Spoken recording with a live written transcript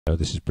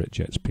This is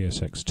Britjet's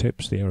PSX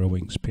Tips, the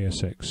Aerowinx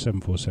PSX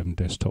 747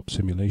 desktop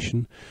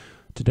simulation.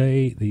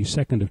 Today, the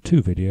second of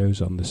two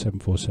videos on the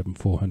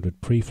 747-400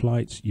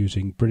 pre-flights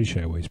using British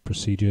Airways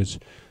procedures.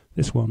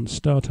 This one,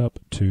 startup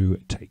to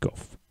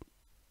takeoff.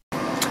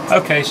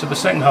 Okay, so the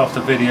second half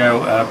of the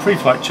video,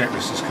 pre-flight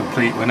checklist is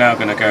complete. We're now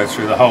going to go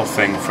through the whole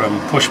thing from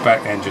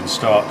pushback engine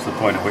start to the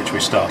point at which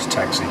we start a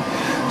taxi.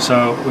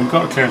 So we've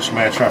got a clearance from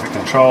air traffic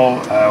control.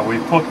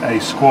 We've put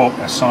a squawk,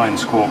 a signed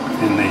squawk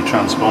in the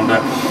transponder,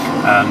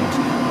 and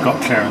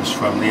got clearance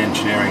from the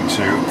engineering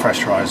to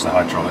pressurize the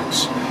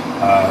hydraulics.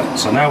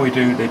 So now we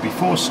do the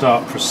before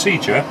start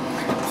procedure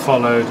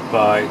followed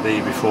by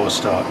the before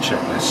start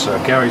checklist. So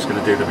Gary's going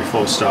to do the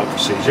before start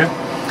procedure.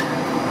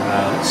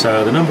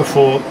 So the number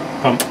 4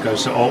 pump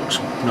goes to aux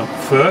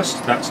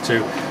first. That's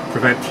to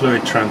prevent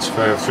fluid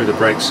transfer through the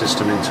brake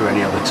system into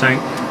any other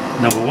tank.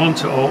 Number 1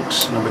 to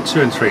aux, number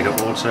 2 and 3 to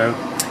auto.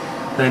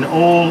 Then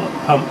all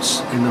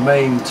pumps in the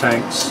main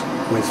tanks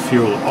with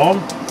fuel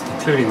on,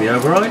 including the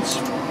overrides.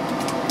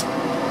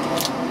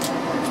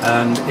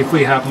 And if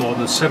we have more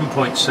than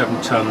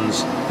 7.7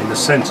 tons in the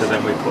centre,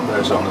 then we put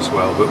those on as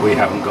well, but we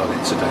haven't got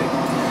it today.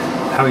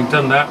 Having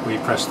done that, we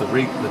press the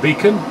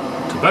beacon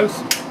to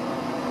both,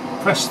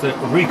 press the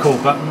recall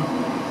button,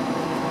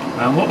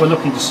 and what we're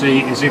looking to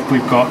see is if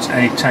we've got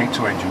a tank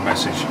to engine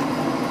message.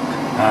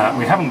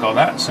 We haven't got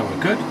that, so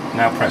we're good.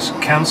 Now press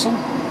cancel.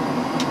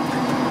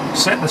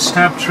 Set the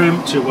stab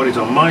trim to what is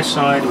on my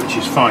side, which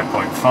is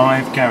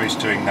 5.5. Gary's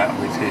doing that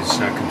with his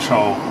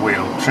control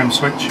wheel trim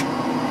switch.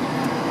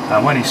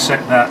 And when he's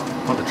set that,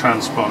 put the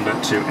transponder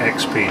to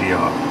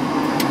XPDR.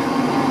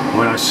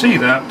 When I see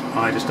that,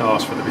 I just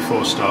ask for the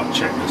before start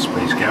checklist,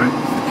 please, Gary.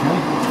 Okay.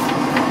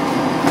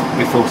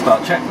 Before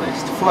start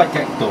checklist. Flight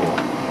deck door.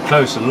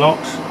 Closed and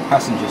locked.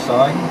 Passenger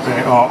signs.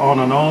 They are on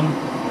and on.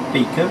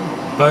 Beacon.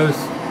 Both.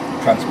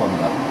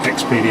 Transponder.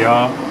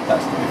 XPDR.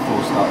 That's the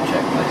before start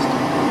checklist.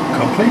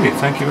 Completed,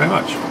 thank you very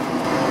much.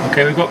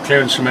 Okay, we've got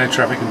clearance from air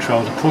traffic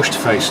control to push to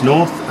face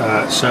north,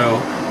 so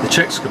the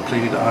check's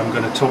completed. I'm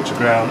going to talk to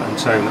ground and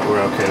tell them that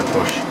we're okay to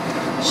push.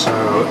 So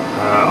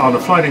on the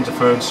flight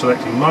interphone,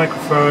 selecting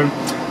microphone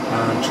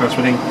and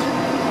transmitting.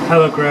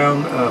 Hello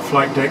ground,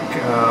 flight deck,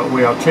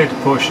 we are clear to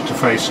push to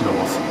face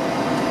north.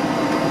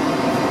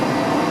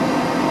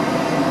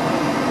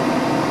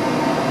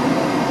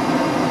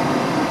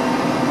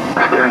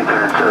 Steering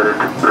to inserted,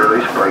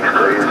 release brakes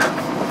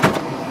please.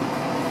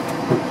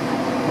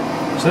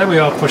 So there we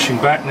are pushing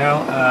back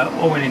now.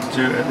 All we need to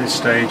do at this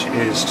stage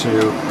is to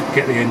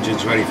get the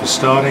engines ready for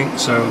starting.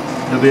 So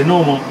there'll be a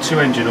normal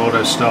 2-engine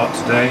auto start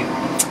today.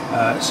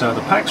 So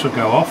the packs would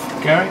go off.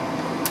 Gary,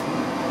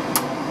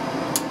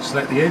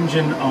 select the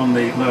engine on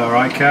the lower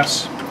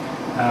ICAS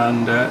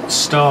and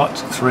start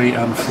 3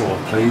 and 4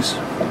 please.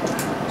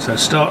 So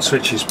start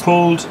switch is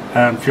pulled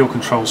and fuel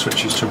control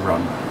switch is to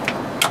run.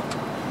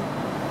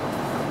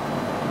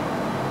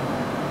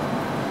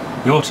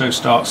 The auto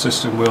start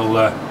system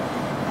will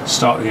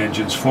start the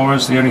engines for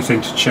us. The only thing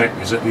to check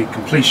is at the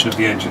completion of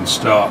the engine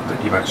start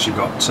that you've actually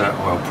got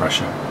oil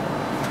pressure.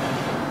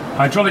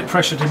 Hydraulic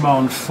pressure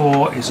demand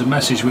 4 is a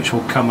message which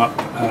will come up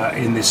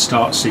in this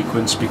start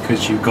sequence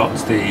because you've got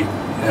the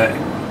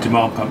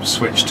demand pump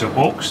switched to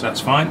aux. That's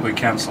fine, we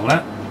cancel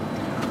that.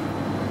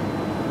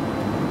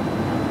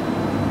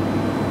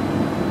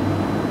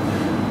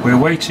 We're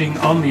waiting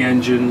on the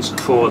engines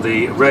for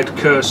the red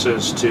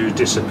cursors to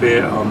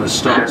disappear on the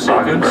start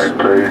sequence.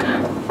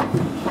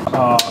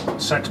 Are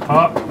set to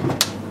park.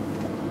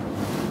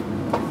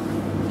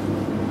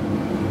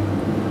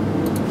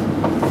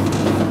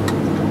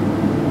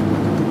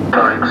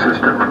 Timing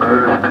system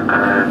removed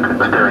and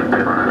steering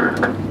pin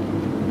removed.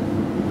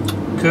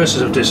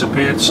 Cursors have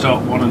disappeared.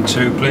 Start 1 and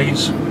 2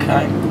 please.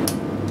 Okay.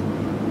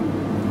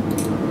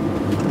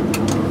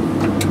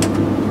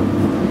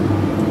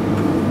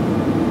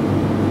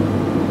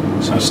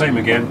 So same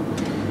again.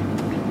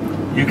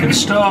 You can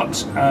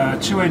start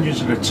 2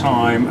 engines at a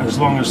time as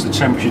long as the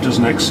temperature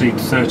doesn't exceed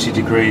 30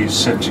 degrees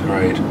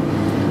centigrade.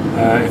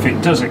 If it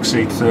does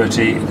exceed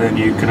 30, then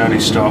you can only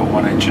start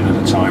 1 engine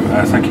at a time.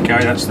 Thank you,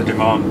 Gary. That's the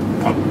demand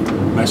pump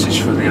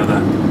message for the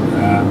other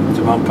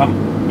demand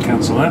pump.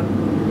 Cancel that.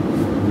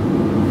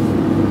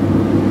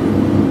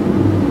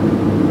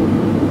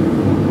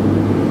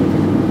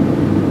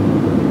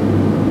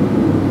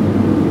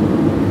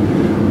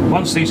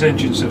 Once these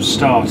engines have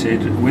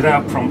started,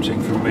 without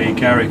prompting from me,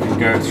 Gary can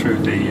go through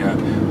the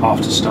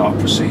after start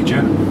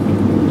procedure,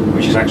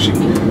 which is actually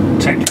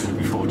technically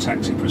before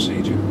taxi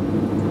procedure.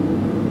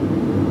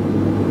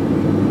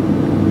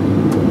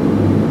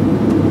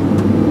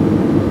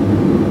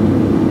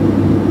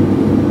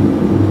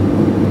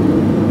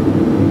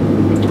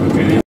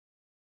 Okay.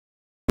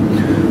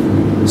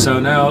 So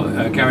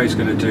now Gary's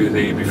going to do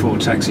the before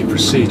taxi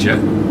procedure.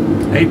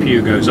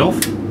 APU goes off.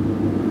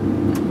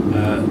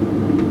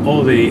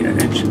 All the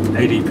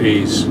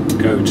ADPs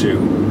go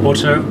to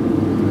auto.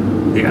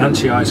 The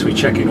anti-ice we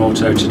check in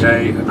auto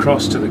today.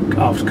 Across to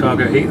the aft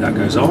cargo heat, that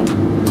goes on.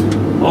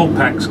 All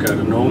packs go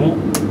to normal.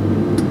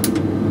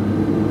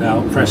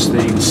 Now press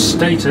the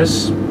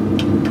status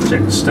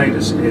check the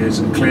status is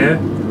clear,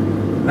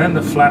 then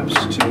the flaps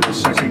to the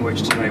setting,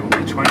 which today will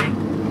be 20,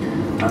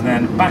 and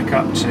then back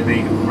up to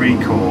the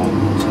recall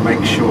to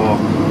make sure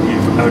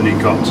you've only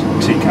got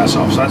TCAS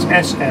off. So that's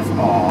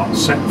SFR,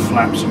 set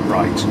flaps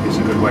right, is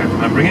a good way of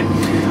remembering it.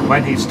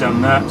 When he's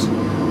done that,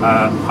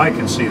 I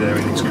can see that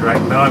everything's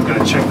correct. Now I'm going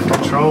to check the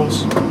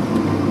controls.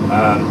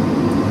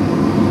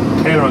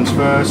 Ailerons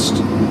first.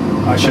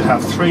 I should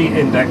have 3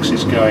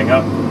 indexes going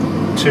up,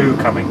 2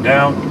 coming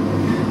down,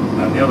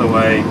 and the other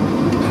way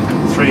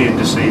 3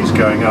 indices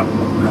going up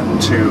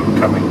and 2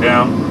 coming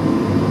down,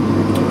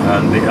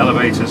 and the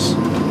elevators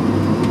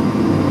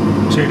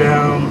 2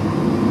 down,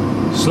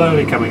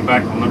 slowly coming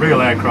back. On the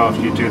real aircraft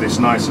you do this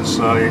nice and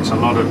slowly, it's a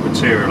lot of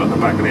material at the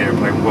back of the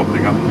airplane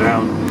wobbling up and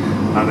down.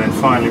 And then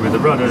finally with the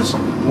rudders,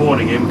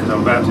 warning him because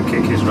I'm about to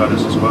kick his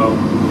rudders as well,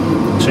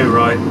 2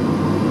 right,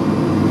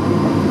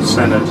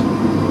 centered,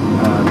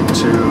 and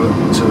 2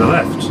 to the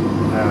left,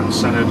 and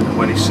centered. And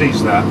when he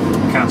sees that,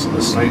 cancel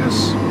the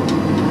status,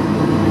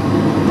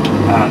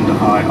 and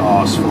I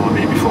ask for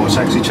the before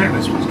taxi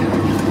checklist, please,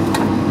 Gary.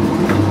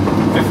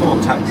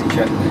 Before taxi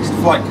checklist.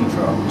 Flight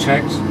control.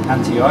 Checked.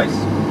 Anti-ice.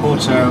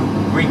 Auto.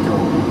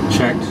 Recall.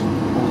 Checked.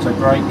 Auto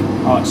brake.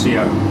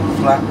 RTO.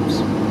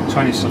 Flaps.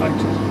 20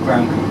 selected.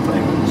 Ground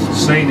clearance.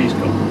 Seen he's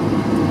gone.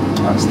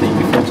 That's the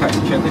before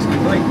taxi checklist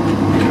complete.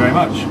 Thank you very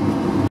much.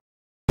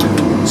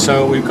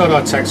 So we've got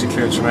our taxi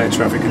clearance from air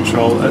traffic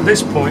control. At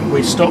this point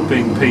we stop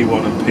being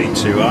P1 and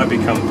P2. I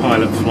become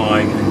pilot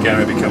flying and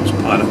Gary becomes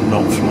pilot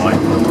not flying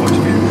from the point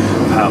of view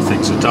of how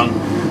things are done.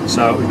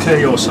 So we clear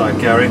your side,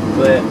 Gary.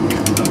 Clear.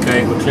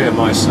 Okay, we'll clear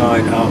my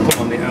side. I'll put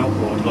on the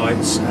outboard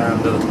lights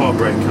and the power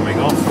brake coming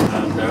off.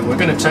 And we're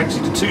going to taxi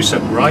to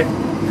 27 right.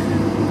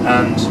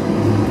 And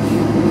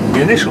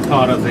the initial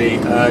part of the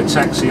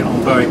taxi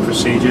on Boeing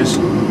procedures,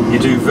 you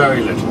do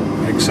very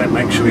little, except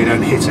make sure you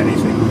don't hit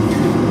anything.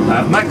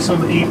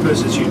 Maximum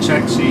EPAs as you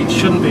taxi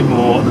shouldn't be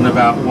more than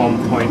about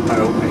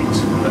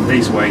 1.08. At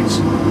these weights,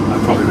 I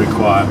probably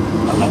require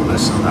a lot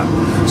less than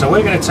that. So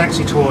we're going to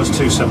taxi towards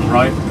 27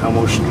 right, and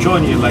we'll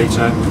join you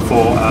later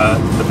for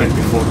the bit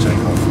before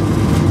takeoff.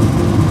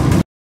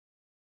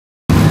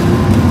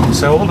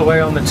 So all the way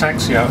on the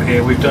taxi out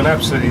here, we've done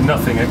absolutely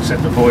nothing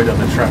except avoid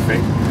other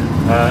traffic.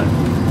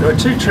 There are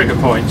 2 trigger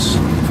points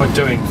for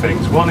doing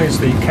things. One is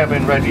the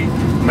cabin ready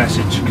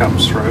message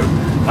comes through,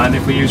 and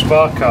if we use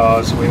bar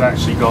cars, we've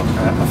actually got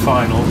a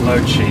final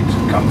load sheet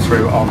come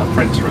through on the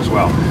printer as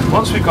well.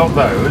 Once we've got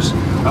those,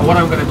 what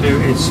I'm going to do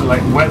is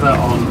select weather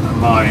on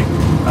my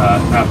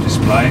nav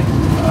display.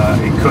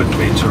 It could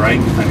be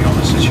terrain depending on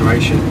the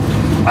situation,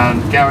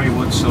 and Gary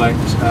would select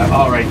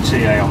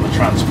RATA on the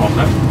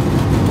transponder.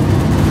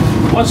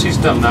 Once he's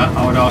done that,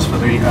 I would ask for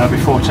the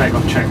before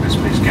takeoff checklist,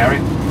 please, Gary.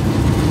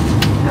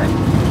 Okay.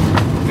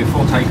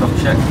 Before takeoff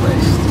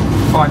checklist.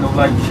 Final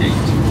load sheet.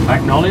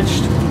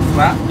 Acknowledged.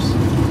 Flaps.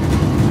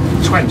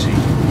 20.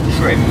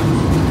 Trim.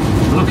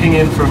 Looking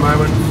in for a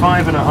moment.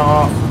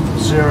 5.5.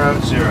 0,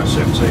 0.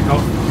 So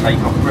takeoff.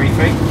 Takeoff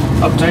briefing.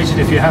 Updated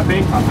if you're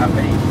happy. I'm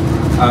happy.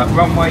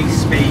 Runway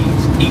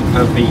speeds.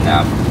 EPA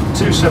VNAV.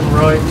 27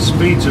 right.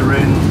 Speeds are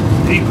in.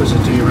 EPAs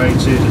are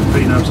derated.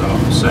 VNAVs are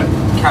offset.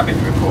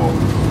 Cabin report.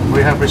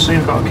 We have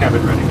received. Got a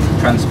cabin ready.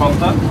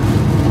 Transponder.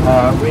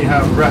 We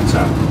have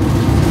RATA.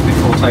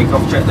 Before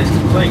takeoff checklist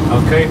complete.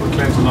 Okay, we're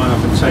clear to line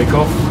up and take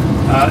off.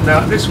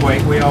 Now at this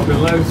weight we are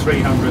below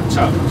 300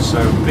 tonnes, so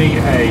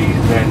BA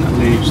then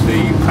leaves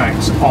the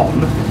packs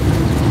on.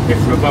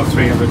 If we're above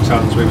 300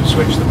 tonnes we would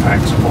switch the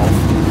packs off.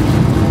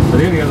 But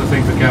the only other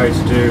thing for Gary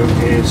to do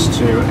is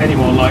to any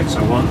more lights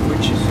I want,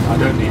 which is I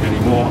don't need any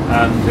more,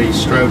 and the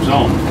strobes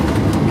on.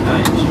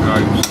 Okay,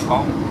 strobes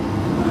on.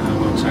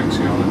 We'll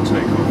taxi on and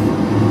take off.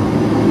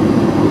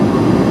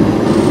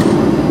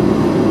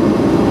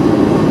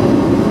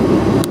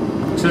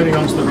 Turning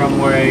onto the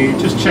runway,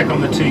 just check on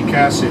the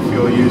TCAS if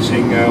you're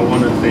using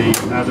one of the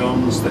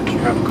add-ons that you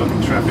haven't got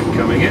any traffic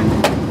coming in.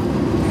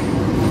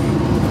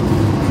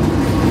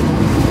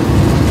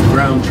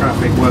 Ground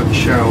traffic won't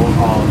show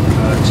on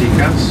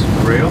TCAS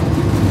for real.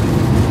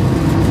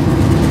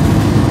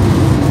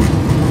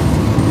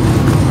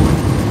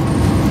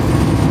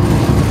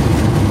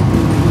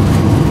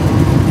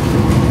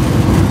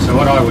 So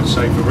what I would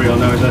say for real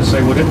now is I'd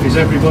say, well, is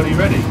everybody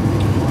ready?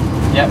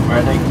 Yep,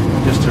 ready.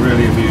 Just to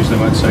really abuse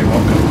them, I'd say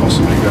what could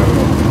possibly go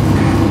wrong.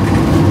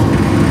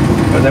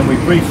 But then we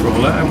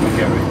pre-roll it, haven't we,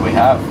 Gary? We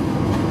have.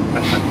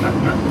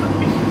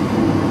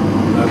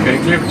 Okay,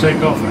 clear for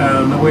takeoff,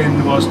 and the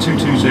wind was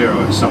 220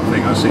 or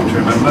something, I seem to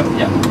remember.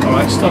 Yeah.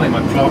 Alright, starting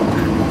my clock.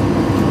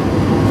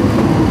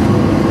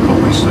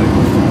 Copy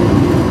stable.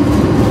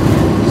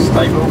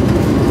 Stable.